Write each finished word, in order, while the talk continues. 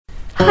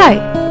Hi,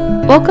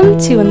 welcome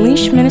to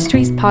Unleashed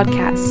Ministries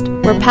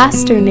podcast, where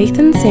Pastor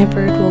Nathan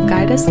Sandford will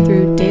guide us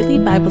through daily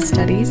Bible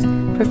studies,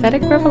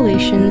 prophetic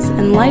revelations,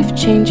 and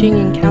life-changing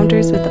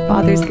encounters with the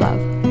Father's love.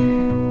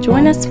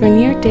 Join us for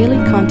near daily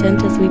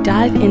content as we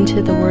dive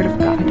into the Word of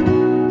God.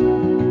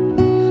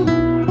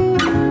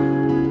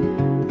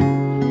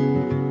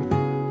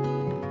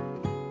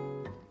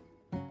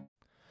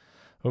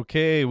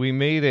 Okay, we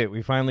made it.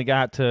 We finally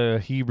got to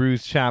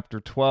Hebrews chapter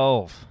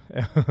 12.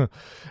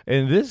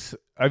 And this,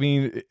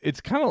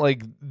 it's kind of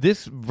like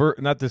this,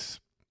 not this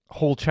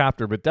whole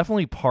chapter, but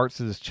definitely parts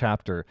of this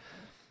chapter,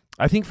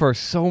 I think for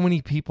so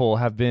many people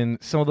have been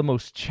some of the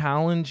most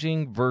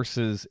challenging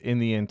verses in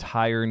the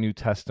entire New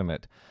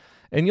Testament.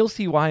 And you'll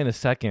see why in a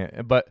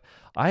second. But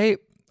I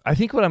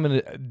think what I'm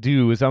going to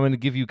do is I'm going to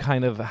give you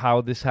kind of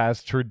how this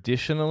has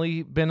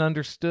traditionally been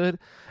understood.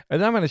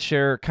 And then I'm going to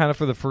share kind of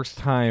for the first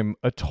time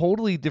a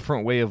totally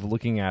different way of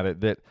looking at it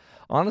that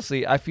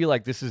honestly, I feel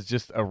like this is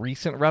just a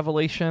recent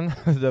revelation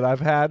that I've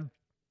had.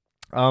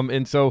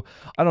 And so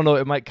I don't know,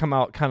 it might come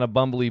out kind of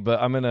bumbly,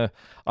 but I'm going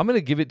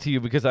to give it to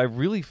you because I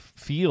really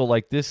feel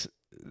like this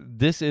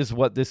is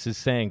what this is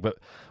saying. But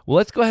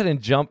let's go ahead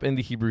and jump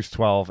into Hebrews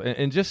 12.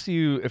 And just so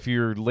if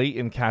you're late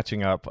in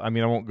catching up, I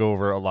won't go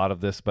over a lot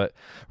of this, but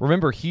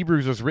remember,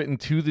 Hebrews was written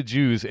to the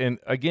Jews. And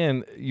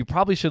again, you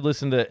probably should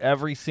listen to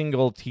every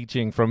single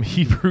teaching from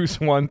Hebrews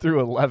 1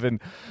 through 11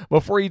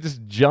 before you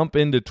just jump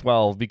into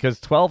 12, because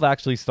 12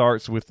 actually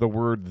starts with the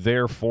word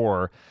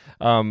therefore,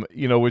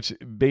 which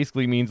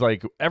basically means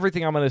like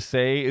everything I'm going to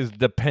say is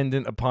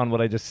dependent upon what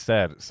I just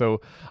said.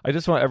 So I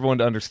just want everyone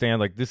to understand,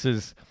 like, this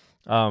is,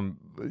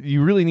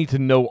 you really need to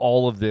know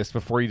all of this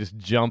before you just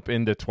jump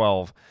into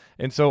 12.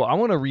 And so I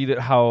want to read it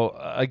how,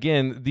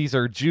 again, these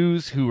are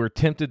Jews who are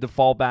tempted to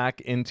fall back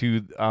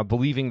into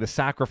believing the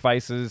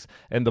sacrifices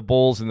and the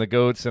bulls and the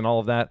goats and all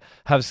of that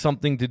have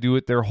something to do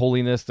with their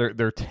holiness.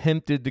 They're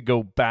tempted to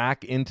go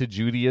back into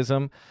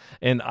Judaism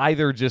and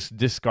either just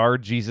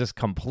discard Jesus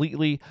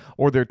completely,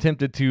 or they're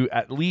tempted to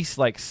at least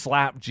like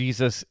slap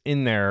Jesus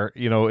in there,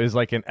 is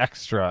like an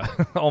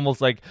extra, almost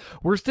like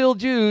we're still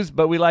Jews,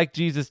 but we like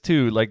Jesus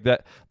too, like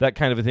that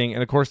kind of a thing.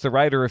 And of course, the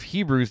writer of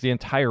Hebrews, the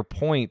entire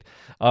point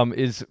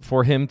is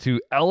for him to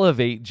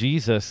elevate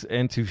Jesus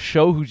and to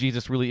show who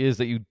Jesus really is,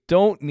 that you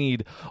don't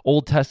need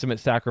Old Testament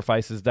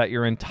sacrifices, that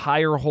your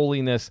entire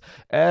holiness,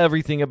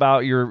 everything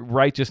about your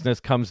righteousness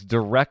comes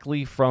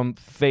directly from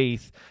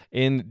faith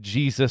in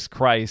Jesus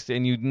Christ,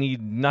 and you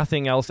need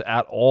nothing else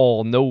at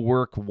all, no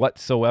work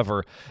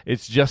whatsoever.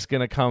 It's just going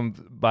to come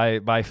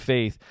by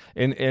faith.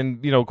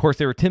 And of course,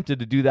 they were tempted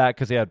to do that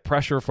because they had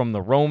pressure from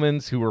the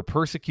Romans, who were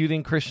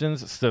persecuting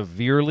Christians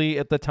severely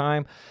at the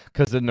time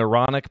because the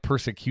Neronic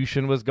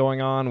persecution was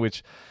going on,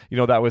 which,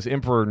 that was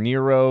Emperor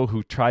Nero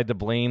who tried to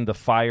blame the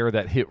fire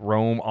that hit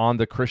Rome on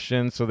the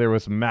Christians. So there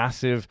was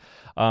massive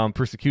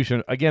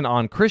persecution, again,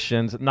 on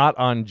Christians, not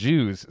on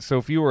Jews. So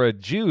if you were a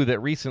Jew that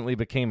recently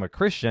became a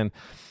Christian,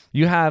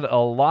 you had a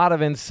lot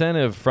of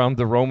incentive from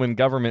the Roman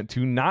government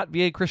to not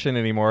be a Christian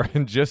anymore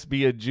and just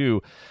be a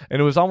Jew.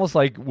 And it was almost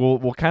like,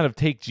 we'll kind of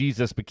take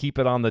Jesus, but keep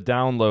it on the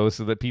down low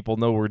so that people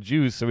know we're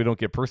Jews so we don't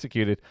get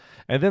persecuted.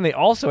 And then they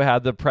also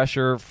had the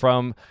pressure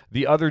from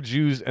the other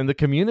Jews and the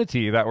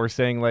community that were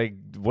saying, like,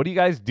 what are you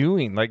guys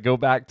doing? Like, go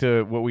back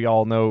to what we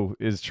all know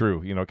is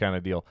true, kind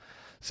of deal.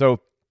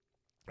 So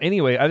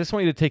anyway, I just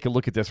want you to take a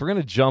look at this. We're going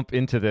to jump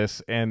into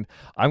this, and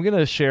I'm going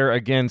to share,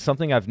 again,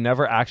 something I've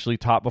never actually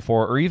taught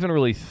before or even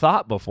really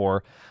thought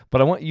before, but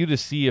I want you to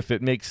see if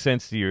it makes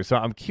sense to you. So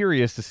I'm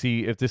curious to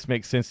see if this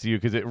makes sense to you,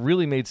 because it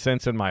really made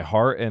sense in my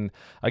heart. And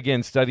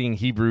again, studying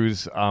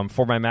Hebrews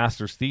for my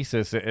master's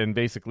thesis, and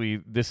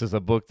basically this is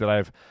a book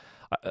that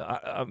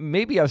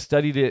maybe I've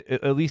studied it,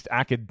 at least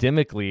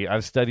academically,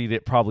 I've studied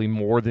it probably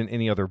more than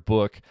any other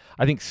book.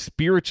 I think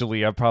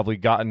spiritually, I've probably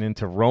gotten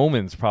into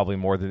Romans probably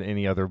more than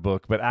any other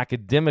book, but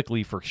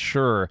academically, for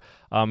sure,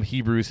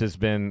 Hebrews has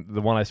been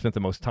the one I spent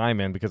the most time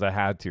in because I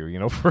had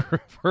to,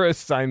 for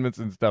assignments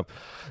and stuff.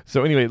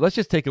 So anyway, let's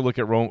just take a look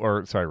at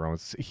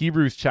Romans.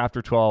 Hebrews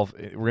chapter 12,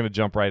 we're going to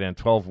jump right in.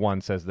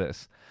 12:1 says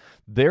this: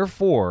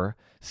 "Therefore,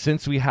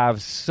 since we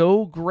have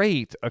so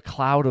great a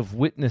cloud of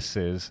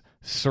witnesses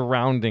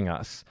surrounding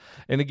us."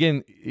 And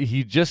again,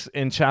 he just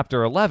in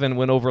chapter 11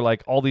 went over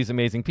like all these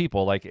amazing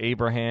people like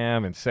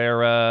Abraham and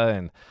Sarah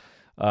and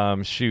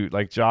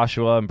like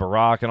Joshua and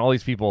Barak and all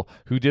these people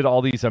who did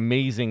all these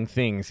amazing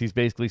things. He's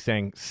basically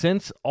saying,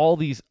 since all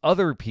these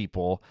other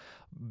people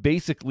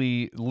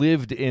basically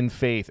lived in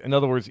faith. In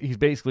other words, he's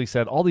basically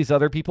said all these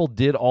other people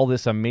did all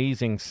this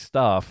amazing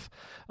stuff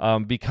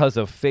because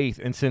of faith.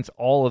 And since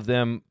all of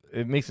them,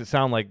 it makes it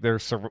sound like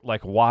they're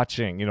like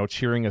watching,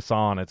 cheering us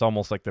on. It's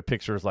almost like the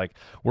picture is like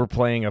we're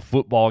playing a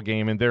football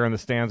game and they're in the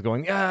stands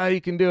going, yeah,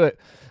 you can do it.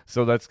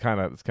 So that's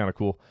kind of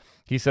cool.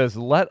 He says,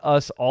 let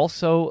us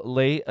also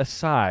lay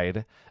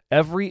aside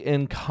every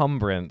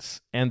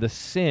encumbrance and the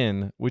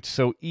sin which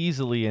so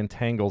easily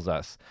entangles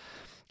us.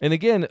 And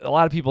again, a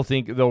lot of people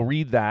think they'll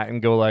read that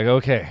and go like,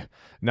 okay,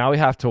 now we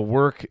have to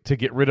work to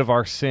get rid of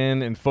our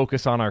sin and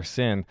focus on our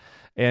sin.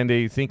 and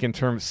they think in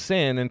terms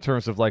sin, in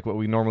terms of like what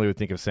we normally would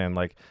think of sin,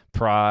 like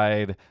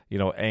pride,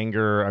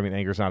 anger. I mean,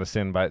 anger is not a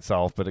sin by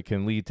itself, but it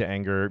can lead to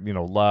anger,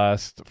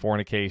 lust,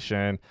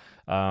 fornication,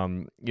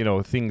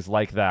 things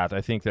like that.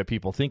 I think that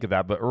people think of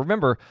that. But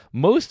remember,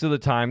 most of the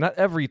time, not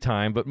every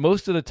time, but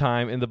most of the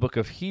time in the book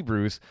of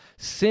Hebrews,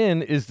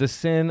 sin is the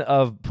sin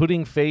of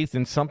putting faith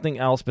in something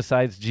else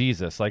besides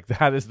Jesus. Like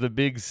that is the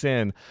big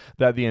sin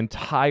that the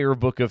entire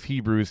book of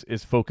Hebrews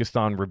is focused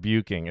on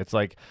rebuking. It's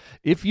like,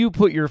 if you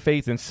put your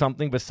faith in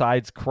something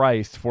besides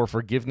Christ for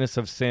forgiveness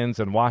of sins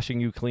and washing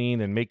you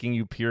clean and making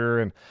you pure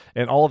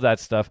and all of that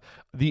stuff,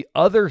 the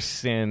other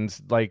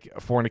sins like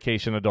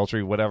fornication,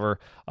 adultery, whatever,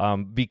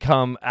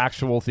 become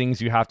actual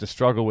things you have to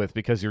struggle with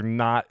because you're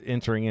not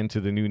entering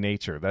into the new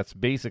nature. That's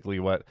basically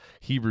what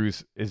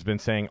Hebrews has been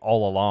saying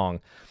all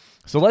along.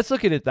 So let's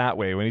look at it that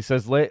way. When he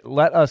says, let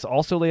us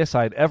also lay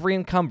aside every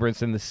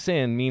encumbrance and the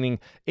sin, meaning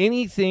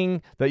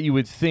anything that you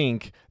would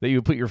think that you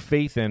would put your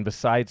faith in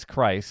besides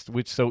Christ,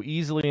 which so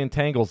easily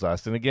entangles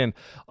us. And again,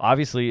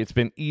 obviously it's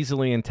been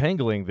easily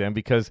entangling them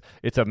because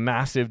it's a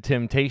massive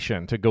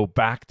temptation to go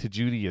back to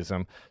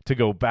Judaism, to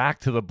go back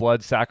to the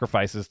blood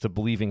sacrifices, to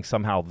believing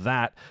somehow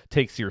that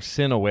takes your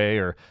sin away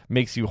or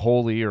makes you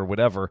holy or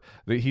whatever.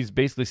 He's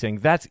basically saying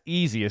that's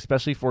easy,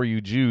 especially for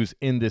you Jews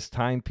in this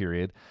time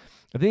period.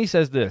 And then he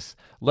says this,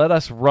 let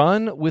us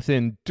run with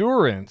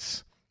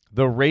endurance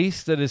the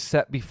race that is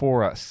set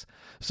before us.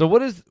 So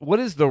what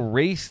is the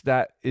race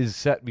that is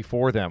set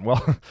before them?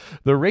 Well,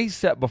 the race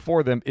set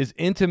before them is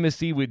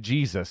intimacy with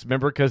Jesus.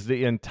 Remember, because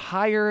the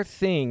entire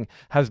thing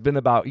has been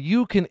about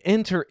you can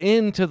enter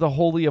into the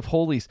Holy of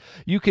Holies.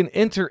 You can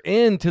enter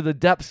into the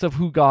depths of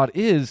who God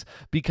is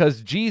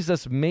because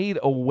Jesus made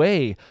a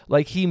way.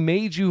 Like he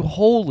made you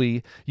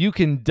holy. You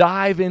can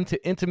dive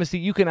into intimacy.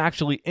 You can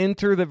actually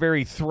enter the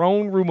very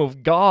throne room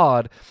of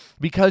God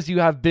because you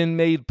have been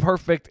made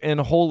perfect and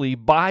holy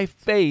by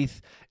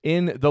faith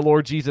in the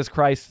Lord Jesus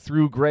Christ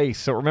through grace.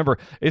 So remember,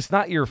 it's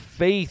not your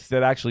faith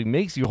that actually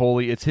makes you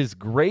holy, it's his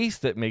grace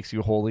that makes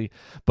you holy,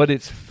 but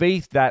it's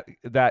faith that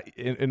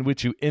in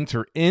which you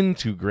enter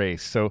into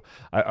grace. So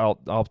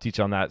I'll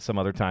teach on that some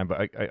other time,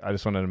 but I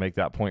just wanted to make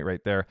that point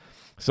right there.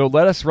 So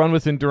let us run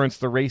with endurance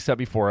the race set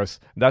before us.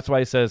 That's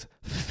why it says,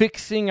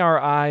 fixing our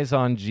eyes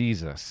on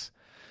Jesus.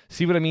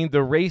 See what I mean?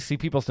 The race,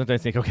 people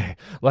sometimes think, okay,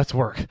 let's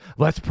work,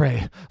 let's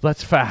pray,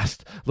 let's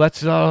fast,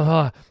 let's,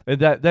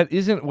 that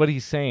isn't what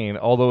he's saying,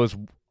 although as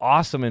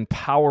awesome and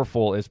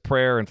powerful as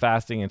prayer and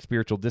fasting and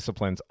spiritual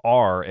disciplines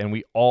are, and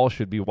we all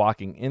should be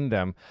walking in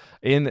them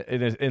in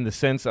the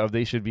sense of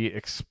they should be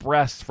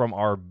expressed from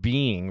our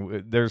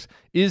being. There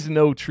is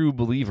no true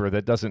believer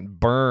that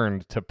doesn't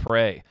burn to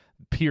pray,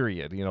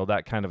 period,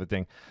 that kind of a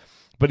thing.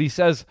 But he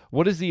says,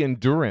 what is the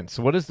endurance?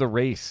 What is the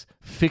race?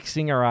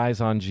 Fixing our eyes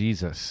on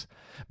Jesus.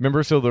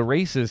 Remember, so the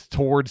race is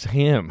towards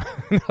him.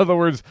 In other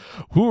words,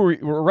 we're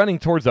running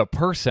towards a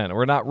person.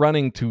 We're not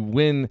running to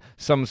win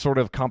some sort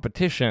of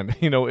competition,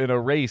 in a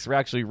race. We're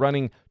actually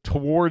running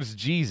towards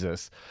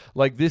Jesus.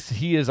 Like this,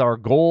 he is our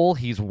goal.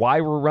 He's why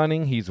we're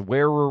running. He's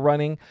where we're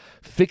running.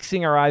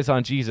 Fixing our eyes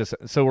on Jesus.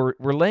 So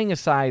we're laying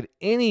aside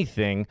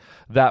anything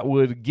that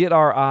would get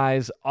our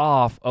eyes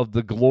off of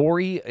the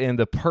glory and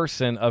the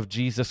person of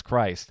Jesus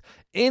Christ.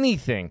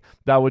 Anything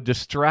that would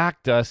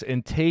distract us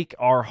and take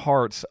our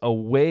hearts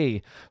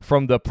away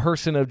from the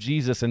person of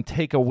Jesus and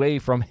take away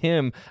from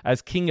him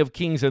as King of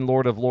Kings and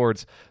Lord of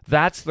Lords.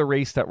 That's the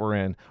race that we're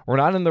in. We're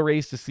not in the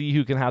race to see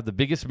who can have the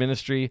biggest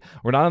ministry.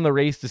 We're not in the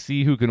race to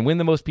see who can win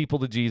the most people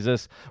to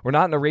Jesus. We're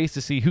not in a race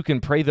to see who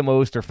can pray the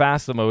most or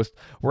fast the most.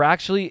 We're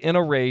actually in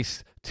a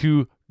race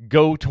to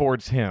go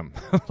towards him,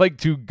 like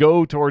to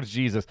go towards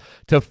Jesus,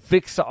 to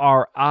fix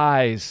our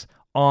eyes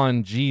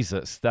on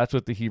Jesus. That's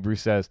what the Hebrew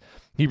says,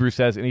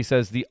 and he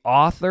says, the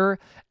author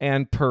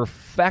and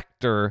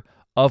perfecter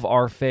of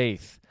our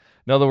faith.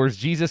 In other words,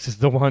 Jesus is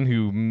the one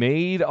who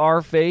made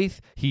our faith,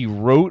 he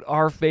wrote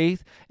our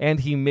faith, and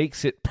he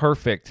makes it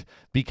perfect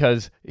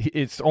because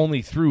it's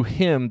only through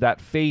him that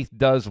faith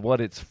does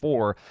what it's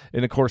for.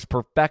 And of course,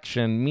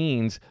 perfection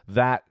means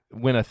that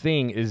when a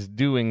thing is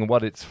doing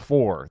what it's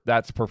for,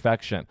 that's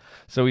perfection.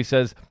 So he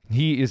says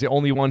he is the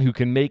only one who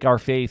can make our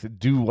faith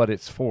do what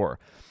it's for.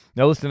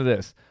 Now listen to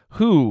this.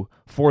 Who,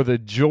 for the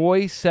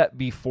joy set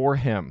before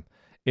him,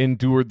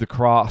 endured the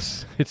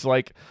cross. It's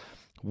like,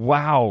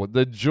 wow,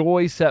 the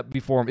joy set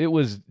before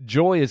him.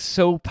 Joy is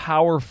so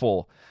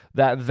powerful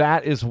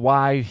that is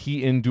why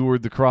he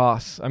endured the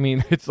cross. I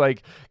mean, it's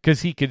like,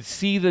 because he could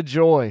see the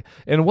joy.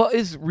 And what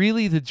is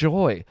really the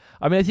joy?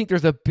 I mean, I think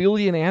there's a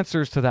billion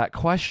answers to that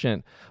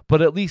question,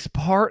 but at least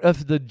part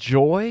of the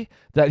joy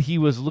that he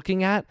was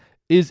looking at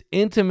is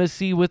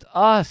intimacy with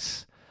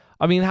us.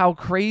 I mean, how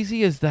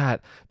crazy is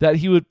that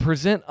he would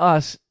present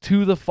us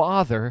to the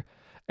Father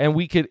and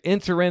we could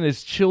enter in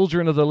as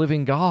children of the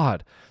living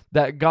God,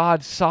 that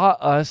God saw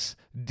us,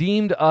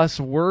 deemed us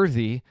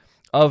worthy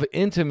of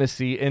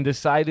intimacy and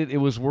decided it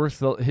was worth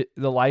the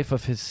life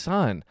of his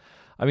son.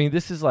 I mean,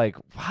 this is like,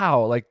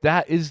 wow, like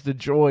that is the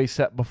joy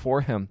set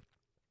before him.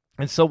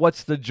 And so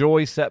what's the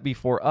joy set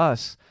before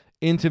us?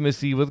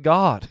 intimacy with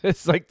God.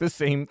 It's like the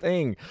same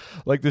thing.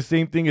 Like the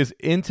same thing is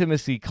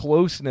intimacy,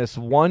 closeness,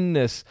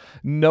 oneness,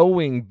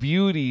 knowing,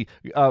 beauty,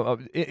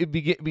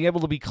 being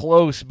able to be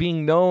close,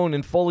 being known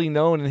and fully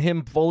known, and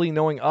him fully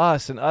knowing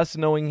us and us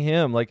knowing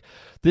him. Like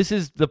this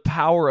is the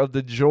power of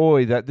the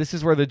joy, that this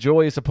is where the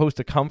joy is supposed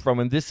to come from.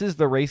 And this is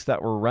the race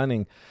that we're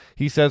running.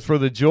 He says, for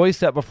the joy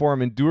set before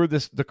him, endure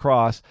the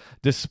cross,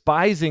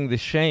 despising the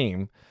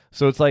shame.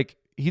 So it's like,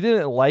 he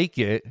didn't like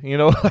it,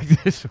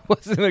 like this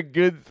wasn't a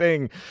good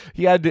thing.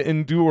 He had to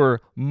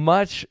endure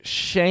much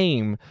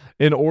shame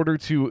in order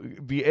to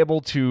be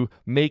able to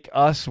make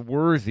us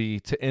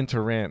worthy to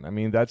enter in. I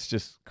mean, that's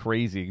just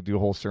crazy. You could do a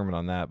whole sermon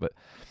on that.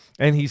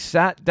 And he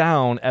sat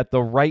down at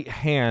the right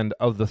hand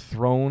of the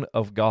throne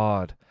of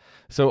God.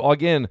 So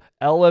again,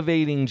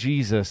 elevating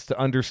Jesus to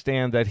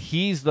understand that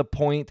he's the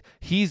point,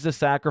 he's the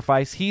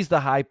sacrifice, he's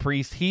the high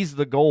priest, he's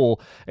the goal,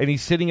 and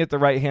he's sitting at the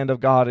right hand of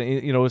God.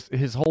 And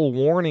his whole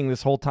warning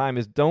this whole time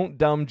is don't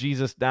dumb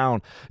Jesus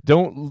down.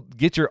 Don't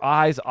get your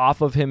eyes off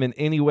of him in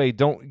any way.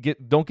 Don't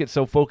get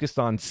so focused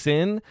on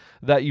sin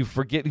that you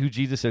forget who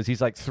Jesus is.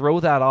 He's like, throw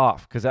that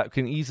off, because that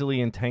can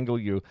easily entangle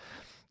you.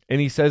 And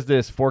he says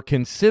this, for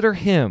consider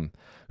him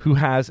who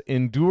has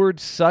endured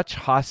such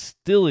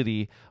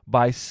hostility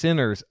by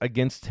sinners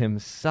against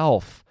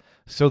himself,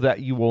 so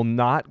that you will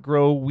not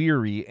grow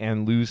weary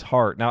and lose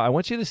heart. Now, I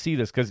want you to see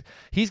this, because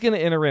he's going to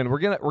enter in. We're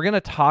going to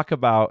talk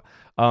about,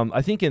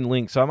 I think in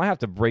link, so I might have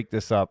to break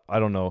this up, I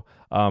don't know,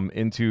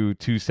 into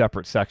two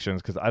separate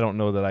sections, because I don't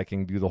know that I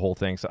can do the whole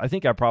thing. So I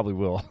think I probably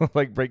will,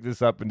 like break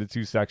this up into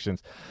two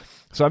sections.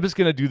 So I'm just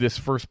going to do this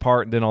first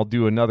part, and then I'll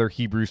do another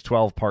Hebrews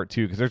 12 part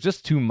 2, because there's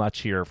just too much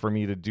here for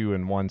me to do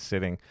in one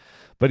sitting.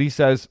 But he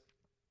says,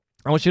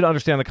 I want you to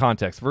understand the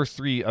context. Verse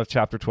 3 of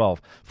chapter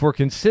 12. For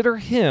consider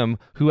him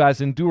who has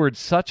endured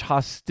such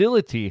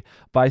hostility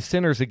by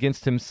sinners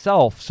against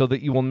himself, so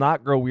that you will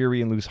not grow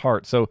weary and lose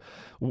heart. So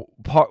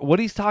what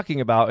he's talking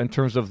about in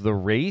terms of the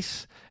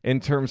race, in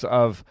terms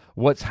of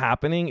what's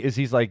happening, is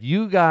he's like,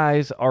 you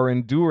guys are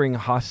enduring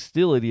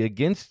hostility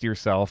against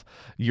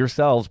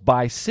yourselves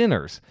by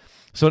sinners.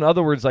 So in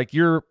other words, like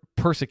your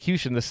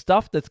persecution, the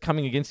stuff that's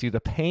coming against you, the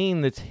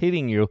pain that's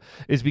hitting you,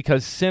 is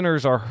because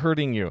sinners are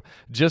hurting you,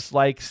 just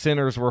like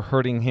sinners were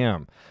hurting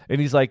him. And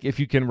he's like, if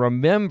you can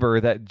remember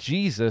that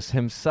Jesus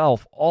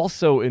himself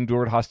also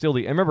endured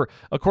hostility. And remember,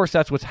 of course,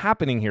 that's what's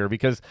happening here,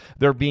 because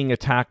they're being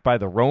attacked by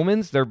the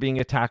Romans, they're being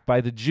attacked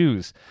by the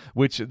Jews,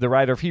 which the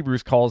writer of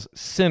Hebrews calls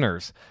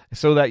sinners,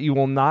 so that you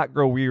will not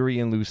grow weary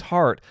and lose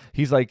heart.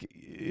 He's like,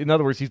 in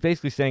other words, he's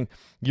basically saying,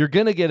 you're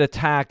going to get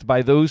attacked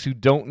by those who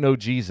don't know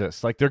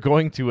Jesus. Like, they're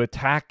going to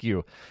attack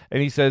you.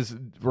 And he says,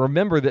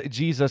 remember that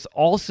Jesus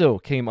also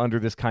came under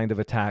this kind of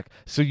attack,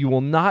 so you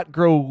will not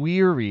grow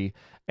weary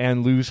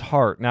and lose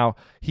heart. Now,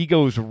 he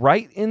goes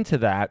right into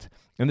that,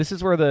 and this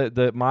is where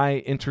my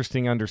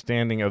interesting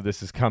understanding of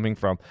this is coming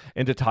from,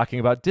 into talking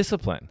about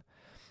discipline.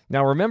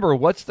 Now, remember,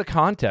 what's the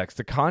context?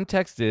 The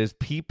context is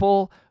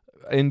people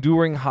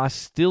enduring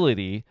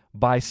hostility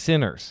by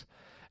sinners.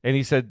 And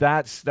he said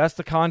that's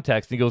the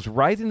context. And he goes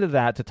right into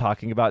that to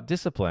talking about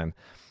discipline.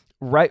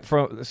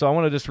 So I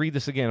want to just read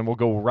this again, and we'll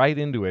go right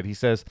into it. He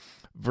says,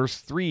 verse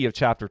 3 of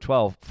chapter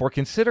 12, for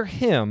consider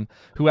him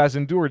who has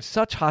endured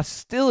such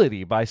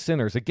hostility by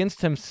sinners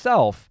against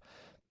himself,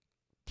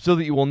 so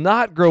that you will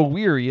not grow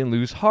weary and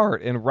lose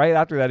heart. And right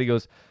after that, he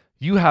goes,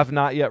 you have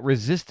not yet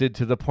resisted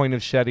to the point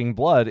of shedding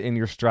blood in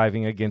your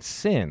striving against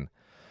sin.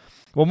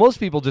 Well, most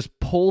people just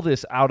pull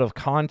this out of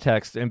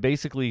context and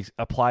basically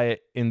apply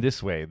it in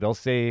this way. They'll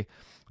say,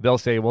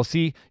 well,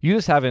 see, you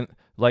just haven't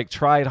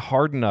tried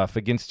hard enough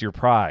against your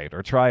pride,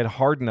 or tried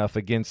hard enough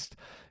against,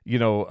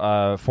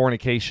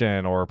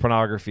 fornication or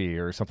pornography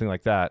or something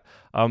like that.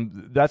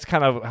 That's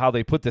kind of how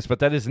they put this, but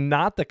that is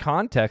not the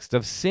context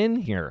of sin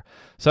here.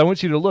 So I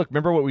want you to look.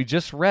 Remember what we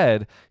just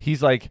read.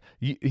 He's like,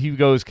 he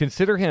goes,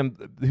 consider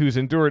him who's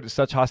endured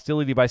such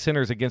hostility by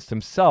sinners against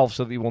himself,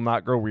 so that he will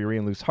not grow weary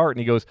and lose heart. And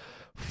he goes,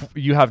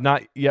 you have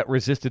not yet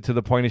resisted to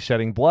the point of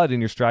shedding blood in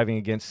your striving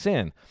against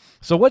sin.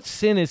 So what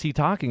sin is he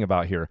talking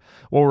about here?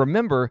 Well,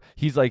 remember,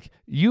 he's like,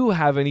 you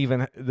haven't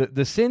even,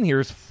 the sin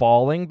here is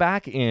falling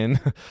back in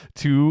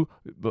to,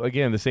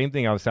 again, the same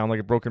thing. I would sound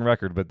like a broken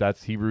record, but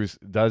that's Hebrews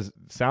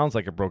sounds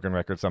like a broken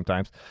record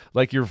sometimes.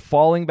 Like, you're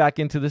falling back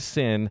into the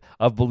sin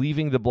of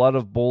believing the blood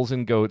of bulls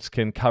and goats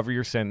can cover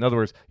your sin. In other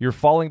words, you're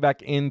falling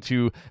back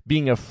into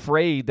being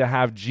afraid to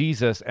have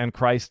Jesus and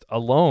Christ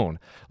alone.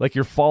 Like,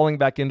 you're falling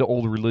back into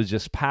old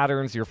religious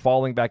patterns. You're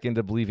falling back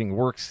into believing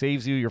work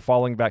saves you. You're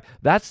falling back.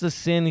 That's the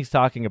sin he's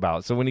talking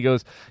about. So when he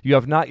goes, you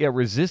have not yet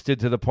resisted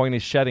to the point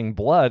of shedding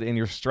blood and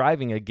you're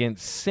striving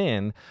against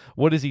sin,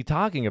 what is he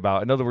talking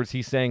about? In other words,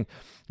 he's saying,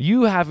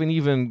 you haven't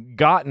even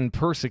gotten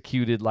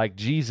persecuted like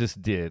Jesus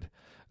did.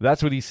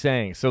 That's what he's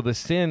saying. So the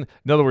sin,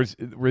 in other words,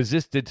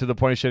 resisted to the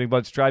point of shedding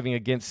blood, striving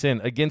against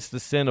sin, against the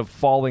sin of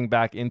falling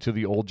back into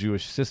the old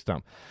Jewish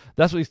system.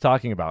 That's what he's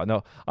talking about.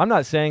 No, I'm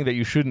not saying that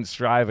you shouldn't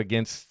strive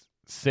against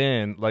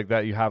sin, like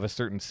that you have a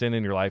certain sin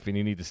in your life and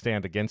you need to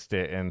stand against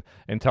it and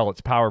until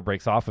its power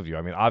breaks off of you.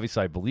 I mean,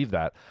 obviously I believe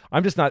that.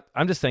 I'm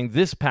just saying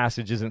this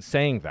passage isn't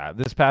saying that.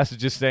 This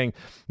passage is saying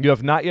you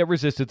have not yet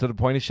resisted to the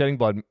point of shedding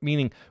blood,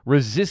 meaning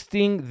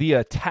resisting the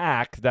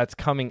attack that's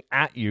coming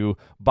at you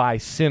by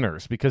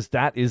sinners, because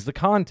that is the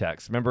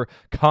context. Remember,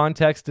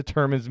 context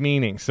determines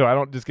meaning. So I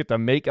don't just get to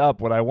make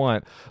up what I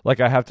want. Like,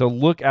 I have to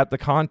look at the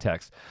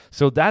context.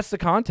 So that's the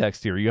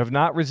context here. You have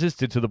not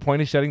resisted to the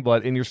point of shedding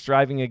blood, and you're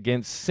striving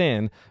against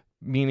sin,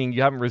 meaning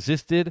you haven't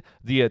resisted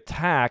the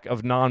attack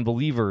of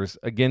non-believers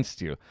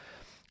against you.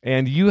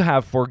 And you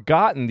have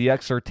forgotten the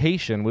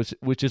exhortation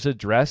which is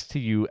addressed to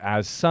you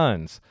as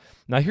sons.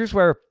 Now, here's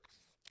where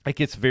it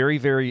gets very,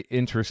 very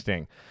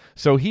interesting.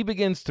 So he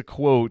begins to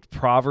quote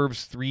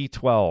Proverbs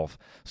 3:12.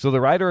 So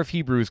the writer of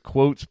Hebrews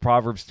quotes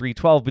Proverbs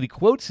 3:12, but he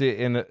quotes it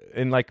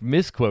and like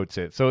misquotes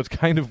it. So it's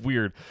kind of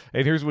weird.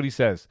 And here's what he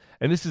says.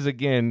 And this is,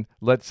 again,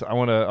 I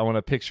want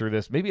to picture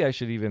this. Maybe I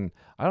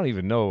don't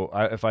even know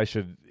if I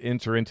should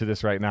enter into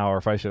this right now or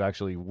if I should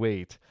actually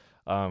wait.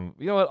 You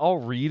know what? I'll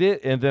read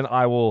it and then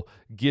I will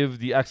give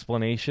the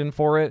explanation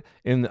for it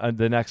in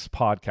the next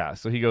podcast.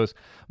 So he goes,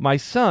 "My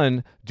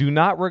son, do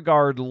not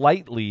regard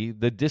lightly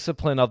the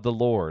discipline of the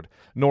Lord,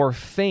 nor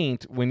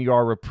faint when you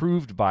are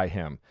reproved by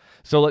him."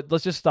 So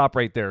let's just stop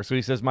right there. So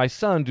he says, "My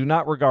son, do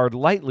not regard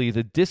lightly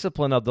the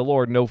discipline of the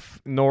Lord,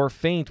 nor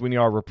faint when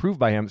you are reproved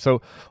by him."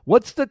 So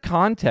what's the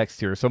context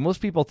here? So most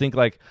people think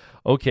like,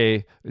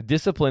 okay,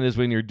 discipline is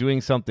when you're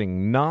doing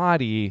something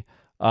naughty,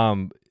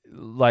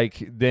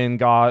 like then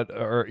God,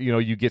 or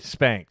you get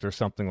spanked or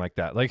something like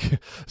that.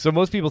 Like, so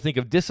most people think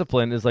of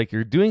discipline as like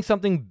you're doing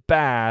something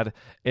bad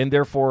and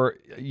therefore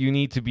you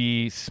need to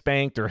be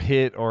spanked or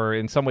hit or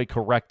in some way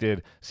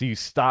corrected so you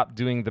stop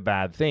doing the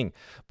bad thing.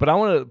 But I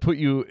want to put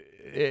you,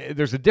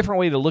 there's a different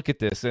way to look at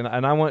this, and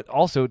I want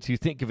also to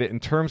think of it in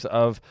terms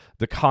of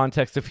the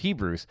context of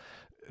Hebrews.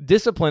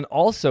 Discipline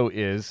also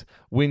is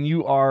when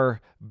you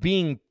are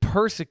being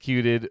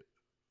persecuted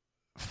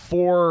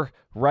for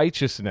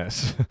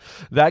righteousness.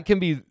 that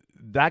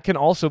can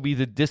also be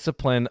the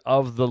discipline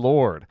of the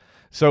Lord.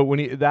 So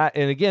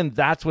and again,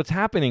 that's what's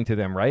happening to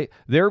them, right?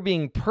 They're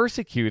being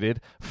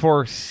persecuted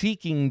for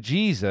seeking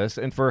Jesus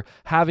and for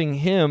having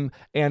him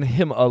and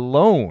him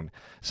alone.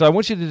 So I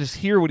want you to just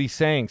hear what he's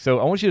saying. So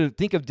I want you to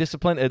think of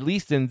discipline, at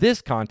least in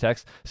this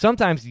context.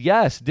 Sometimes,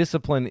 yes,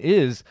 discipline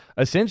is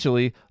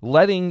essentially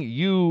letting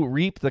you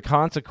reap the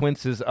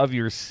consequences of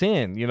your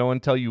sin,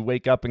 until you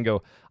wake up and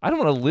go, I don't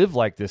want to live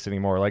like this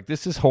anymore. Like,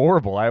 this is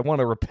horrible. I want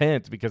to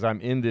repent because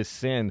I'm in this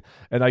sin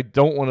and I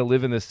don't want to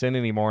live in this sin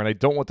anymore. And I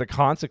don't want the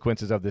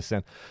consequences of this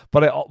sin.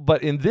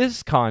 But in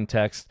this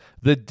context,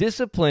 the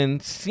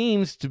discipline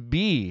seems to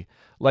be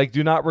like,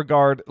 do not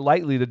regard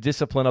lightly the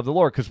discipline of the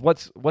Lord, because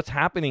what's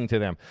happening to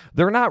them?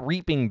 They're not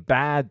reaping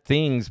bad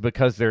things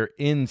because they're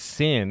in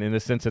sin, in the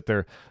sense that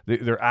they're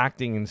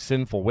acting in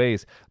sinful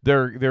ways.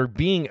 They're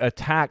being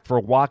attacked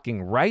for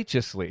walking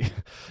righteously,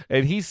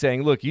 and he's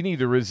saying, look, you need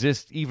to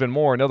resist even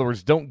more. In other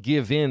words, don't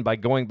give in by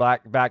going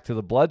back to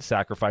the blood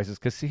sacrifices.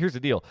 Because here's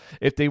the deal: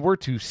 if they were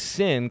to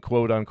sin,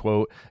 quote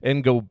unquote,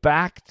 and go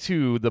back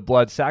to the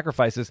blood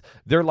sacrifices,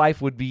 their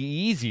life would be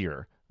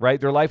easier. Right?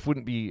 Their life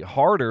wouldn't be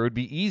harder, it would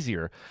be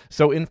easier.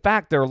 So in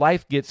fact, their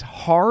life gets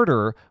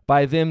harder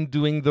by them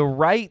doing the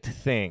right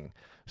thing.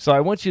 So I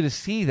want you to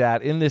see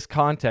that in this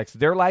context.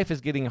 Their life is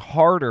getting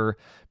harder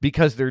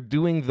because they're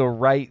doing the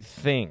right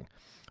thing.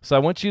 So I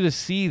want you to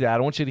see that.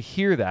 I want you to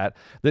hear that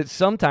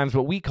sometimes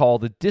what we call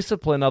the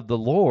discipline of the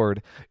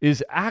Lord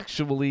is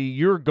actually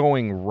you're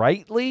going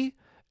rightly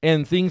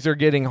and things are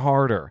getting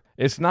harder.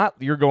 It's not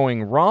you're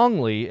going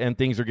wrongly and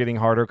things are getting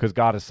harder because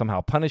God is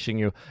somehow punishing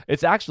you.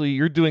 It's actually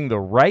you're doing the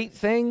right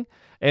thing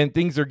and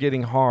things are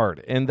getting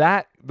hard. And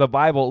that the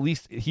Bible, at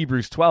least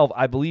Hebrews 12,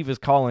 I believe is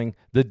calling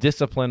the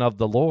discipline of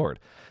the Lord.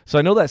 So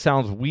I know that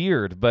sounds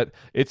weird, but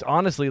it's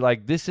honestly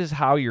like this is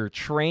how you're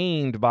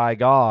trained by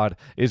God,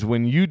 is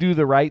when you do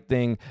the right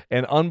thing,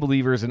 and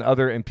unbelievers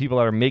and people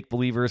that are make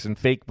believers and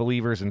fake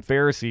believers and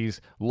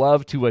Pharisees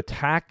love to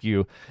attack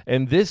you.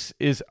 And this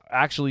is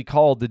actually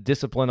called the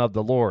discipline of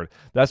the Lord.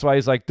 That's why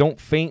he's like, don't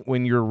faint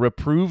when you're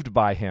reproved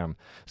by him.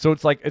 So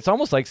it's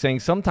almost like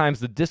saying sometimes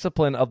the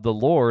discipline of the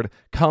Lord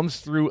comes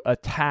through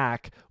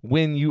attack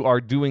when you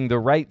are doing the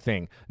right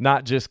thing,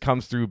 not just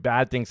comes through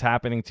bad things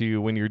happening to you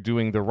when you're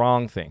doing the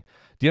wrong thing.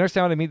 Do you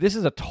understand what I mean? This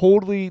is a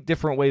totally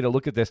different way to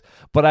look at this,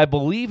 but I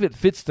believe it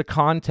fits the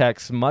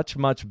context much,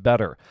 much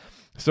better.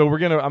 So I'm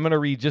going to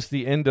read just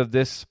the end of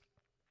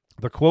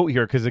the quote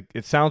here, because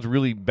it sounds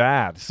really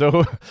bad.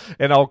 So,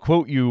 and I'll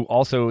quote you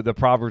also the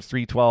Proverbs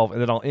 3:12,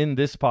 and then I'll end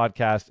this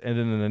podcast, and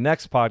then in the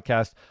next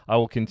podcast, I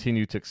will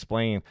continue to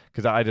explain,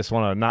 because I just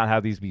want to not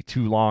have these be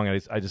too long.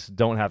 I just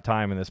don't have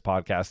time in this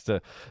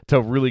podcast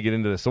to really get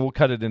into this. So we'll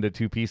cut it into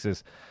two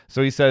pieces.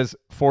 So he says,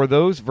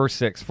 verse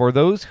 6, for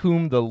those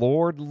whom the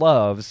Lord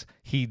loves,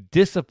 he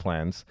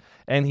disciplines,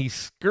 and he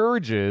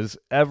scourges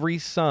every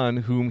son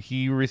whom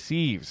he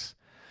receives.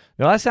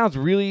 Now that sounds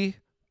really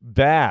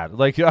bad.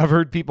 Like, I've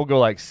heard people go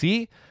like,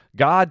 see,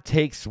 God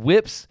takes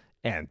whips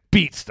and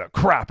beats the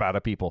crap out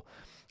of people.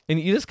 And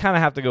you just kind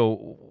of have to go,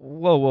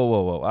 whoa, whoa,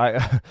 whoa, whoa.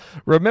 I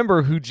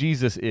remember who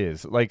Jesus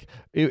is. Like,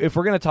 if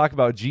we're going to talk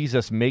about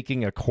Jesus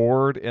making a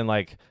cord and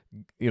like,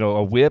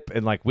 a whip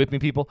and like whipping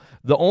people,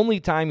 the only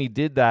time he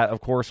did that,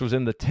 of course, was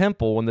in the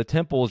temple when the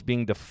temple was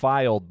being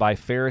defiled by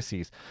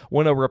Pharisees.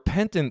 When a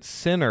repentant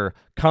sinner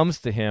comes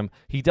to him,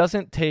 he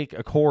doesn't take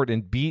a cord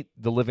and beat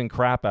the living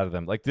crap out of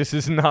them. Like, this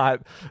is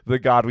not the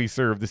God we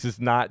serve. This is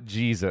not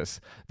Jesus.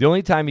 The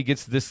only time he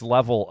gets this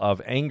level of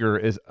anger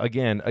is,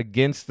 again,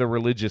 against the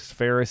religious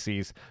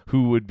Pharisees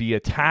who would be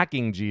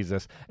attacking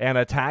Jesus and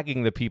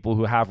attacking the people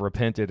who have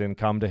repented and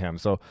come to him.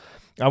 So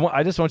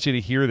I just want you to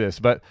hear this,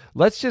 but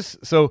let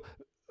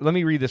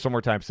me read this one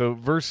more time. So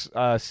verse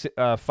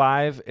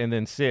 5 and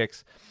then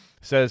 6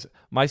 says,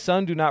 "My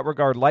son, do not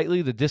regard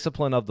lightly the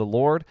discipline of the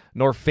Lord,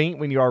 nor faint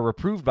when you are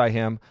reproved by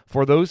him.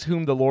 For those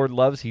whom the Lord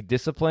loves, he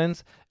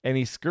disciplines, and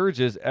he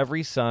scourges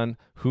every son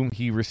whom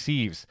he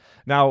receives."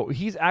 Now,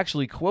 he's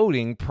actually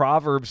quoting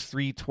Proverbs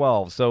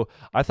 3:12. So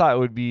I thought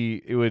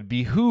it would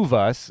behoove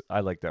us, I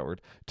like that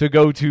word, to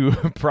go to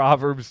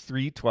Proverbs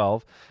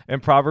 3:12.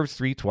 And Proverbs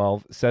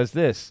 3:12 says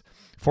this: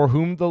 "For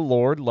whom the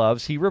Lord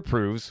loves, he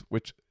reproves,"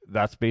 which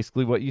that's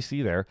basically what you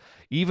see there,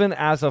 "even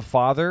as a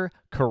father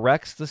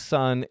corrects the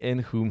son in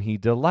whom he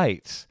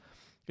delights."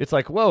 It's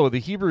like, whoa, the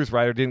Hebrews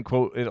writer didn't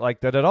quote it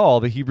like that at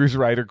all. The Hebrews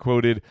writer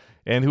quoted,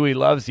 "And who he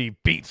loves, he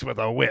beats with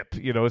a whip."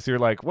 So you're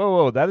like,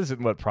 whoa, that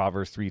isn't what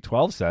Proverbs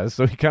 3:12 says.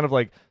 So he kind of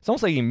like, it's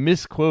almost like he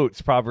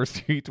misquotes Proverbs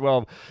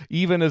 3:12,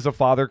 "even as a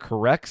father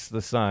corrects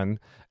the son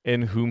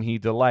in whom he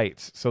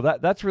delights." So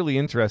that's really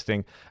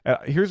interesting.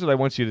 Here's what I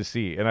want you to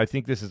see. And I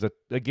think this is,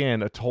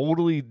 a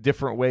totally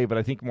different way, but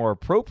I think more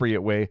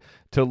appropriate way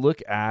to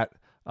look at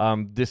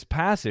this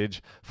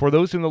passage. "For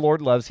those whom the Lord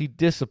loves, he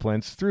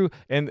disciplines through,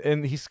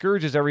 and he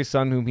scourges every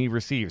son whom he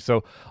receives."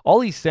 So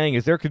all he's saying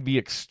is there could be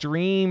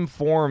extreme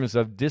forms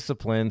of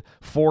discipline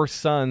for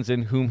sons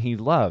in whom he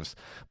loves.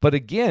 But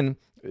again,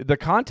 the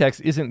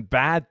context isn't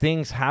bad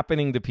things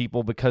happening to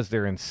people because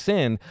they're in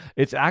sin.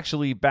 It's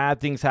actually bad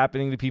things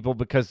happening to people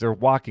because they're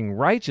walking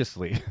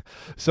righteously.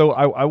 So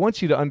I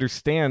want you to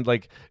understand,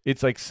 like,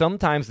 it's like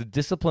sometimes the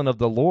discipline of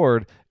the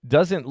Lord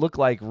doesn't look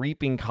like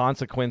reaping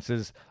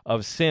consequences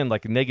of sin,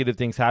 like negative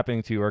things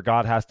happening to you, or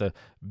God has to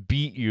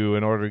beat you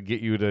in order to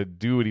get you to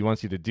do what he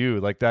wants you to do.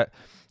 Like that,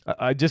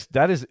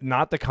 that is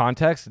not the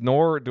context,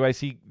 nor do I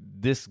see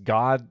this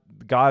God.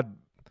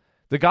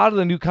 The God of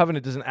the new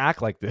covenant doesn't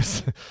act like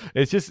this.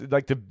 It's just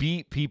like to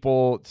beat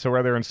people so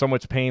where they're in so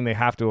much pain they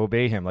have to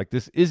obey him. Like,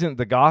 this isn't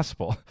the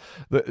gospel.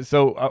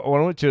 So what I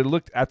want you to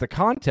look at the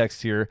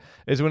context here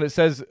is when it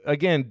says,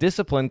 again,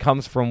 discipline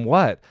comes from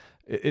what?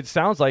 It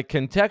sounds like,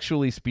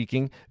 contextually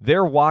speaking,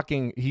 they're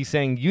walking. He's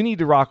saying you need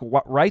to walk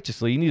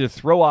righteously. You need to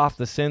throw off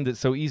the sin that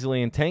so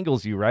easily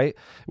entangles you, right?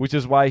 Which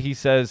is why he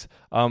says,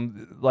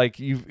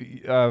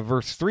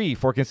 verse 3,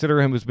 "For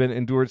consider him who's been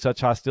endured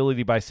such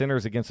hostility by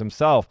sinners against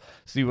himself,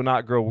 so you will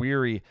not grow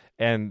weary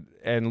and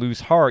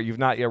lose heart. You've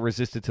not yet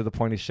resisted to the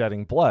point of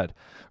shedding blood,"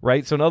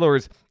 right? So in other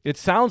words, it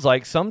sounds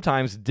like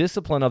sometimes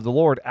discipline of the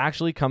Lord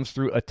actually comes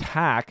through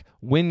attack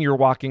when you're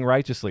walking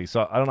righteously.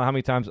 So I don't know how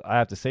many times I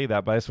have to say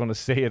that, but I just want to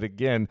say it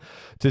again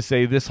to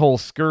say this whole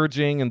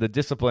scourging and the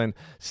discipline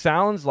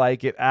sounds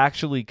like it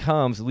actually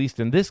comes, at least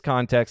in this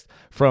context,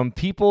 from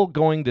people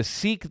going to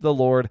seek the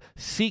Lord,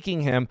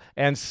 seeking him,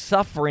 and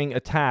suffering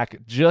attack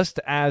just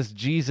as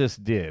Jesus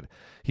did.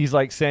 He's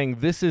like saying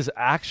this is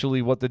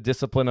actually what the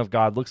discipline of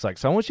God looks like.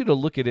 So I want you to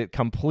look at it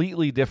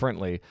completely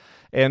differently.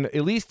 And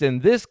at least in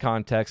this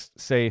context,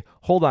 say,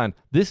 hold on,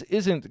 this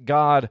isn't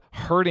God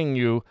hurting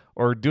you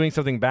or doing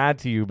something bad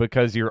to you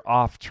because you're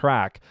off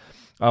track.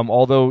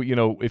 Although,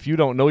 if you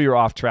don't know you're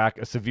off track,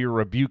 a severe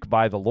rebuke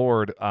by the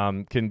Lord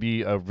can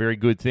be a very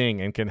good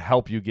thing and can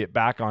help you get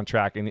back on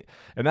track. And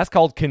that's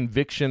called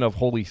conviction of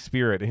Holy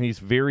Spirit. And he's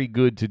very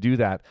good to do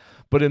that.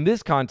 But in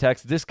this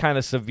context, this kind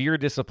of severe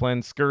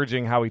discipline,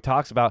 scourging, how he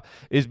talks about,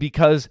 is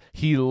because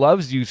he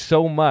loves you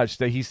so much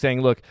that he's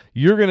saying, look,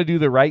 you're going to do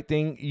the right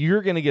thing.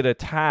 You're going to get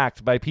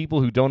attacked by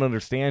people who don't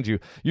understand you.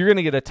 You're going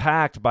to get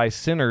attacked by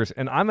sinners.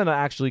 And I'm going to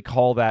actually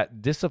call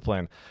that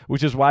discipline,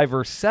 which is why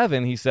verse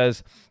 7, he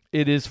says,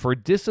 "It is for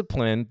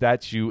discipline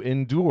that you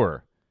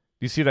endure."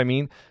 Do you see what I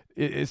mean?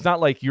 It's not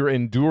like you're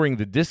enduring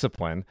the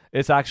discipline.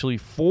 It's actually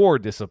for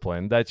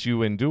discipline that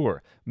you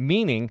endure.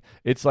 Meaning,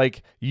 it's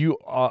like you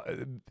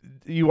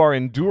are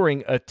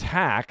enduring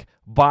attack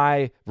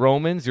by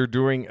Romans, you're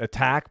enduring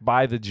attack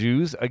by the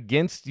Jews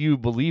against you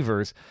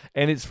believers,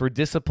 and it's for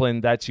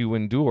discipline that you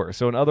endure.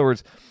 So in other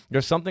words,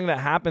 there's something that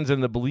happens in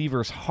the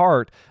believer's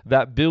heart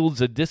that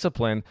builds a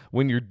discipline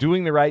when you're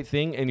doing the right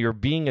thing and you're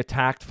being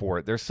attacked for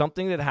it. There's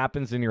something that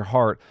happens in your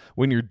heart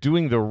when you're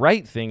doing the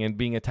right thing and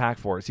being attacked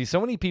for it. See, so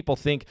many people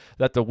think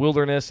that the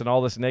wilderness and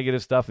all this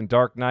negative stuff and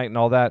dark night and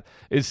all that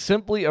is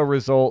simply a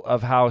result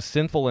of how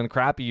sinful and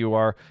crappy you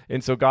are,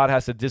 and so God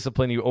has to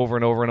discipline you over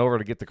and over and over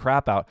to get the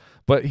crap out.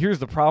 But here's here's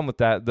the problem with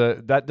that.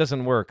 That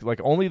doesn't work. Like,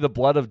 only the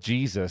blood of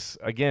Jesus,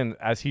 again,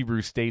 as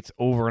Hebrews states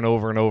over and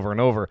over and over and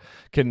over,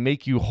 can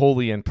make you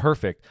holy and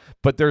perfect.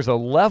 But there's a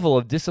level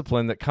of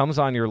discipline that comes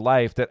on your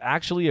life that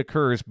actually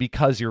occurs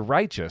because you're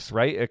righteous,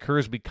 right? It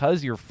occurs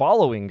because you're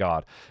following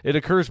God. It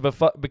occurs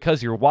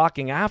because you're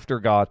walking after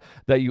God,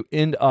 that you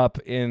end up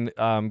in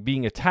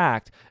being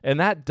attacked. And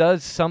that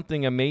does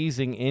something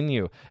amazing in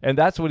you. And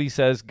that's what he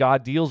says,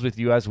 God deals with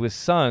you as with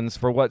sons,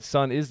 for what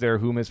son is there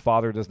whom his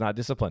father does not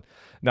discipline?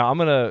 Now, I'm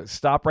going to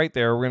stop right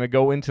there. We're going to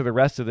go into the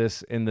rest of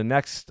this in the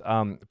next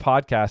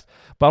podcast,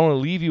 but I want to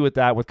leave you with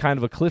that, with kind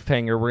of a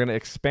cliffhanger. We're going to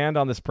expand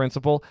on this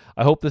principle.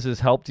 I hope this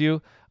has helped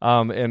you.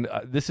 And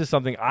this is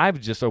something I'm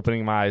just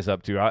opening my eyes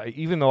up to.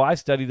 Even though I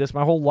studied this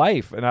my whole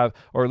life, and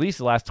or at least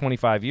the last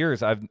 25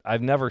 years,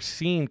 I've never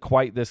seen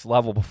quite this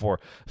level before.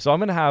 So I'm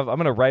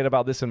gonna write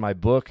about this in my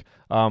book.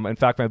 In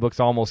fact, my book's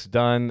almost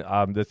done.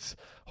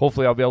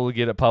 Hopefully I'll be able to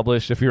get it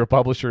published. If you're a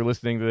publisher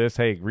listening to this,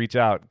 hey, reach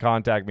out,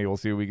 contact me. We'll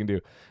see what we can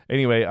do.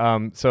 Anyway,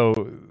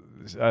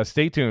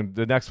 stay tuned.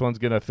 The next one's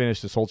gonna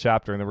finish this whole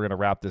chapter, and then we're gonna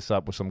wrap this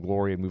up with some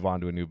glory and move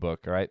on to a new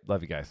book. All right,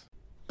 love you guys.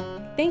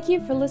 Thank you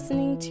for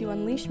listening to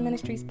Unleashed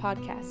Ministries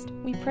podcast.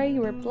 We pray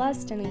you are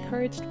blessed and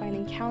encouraged by an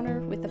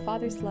encounter with the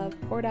Father's love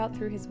poured out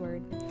through His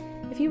Word.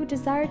 If you would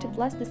desire to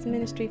bless this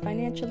ministry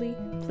financially,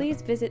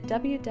 please visit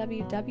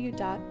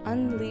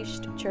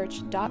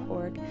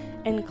www.unleashedchurch.org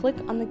and click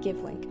on the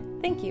Give link.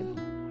 Thank you.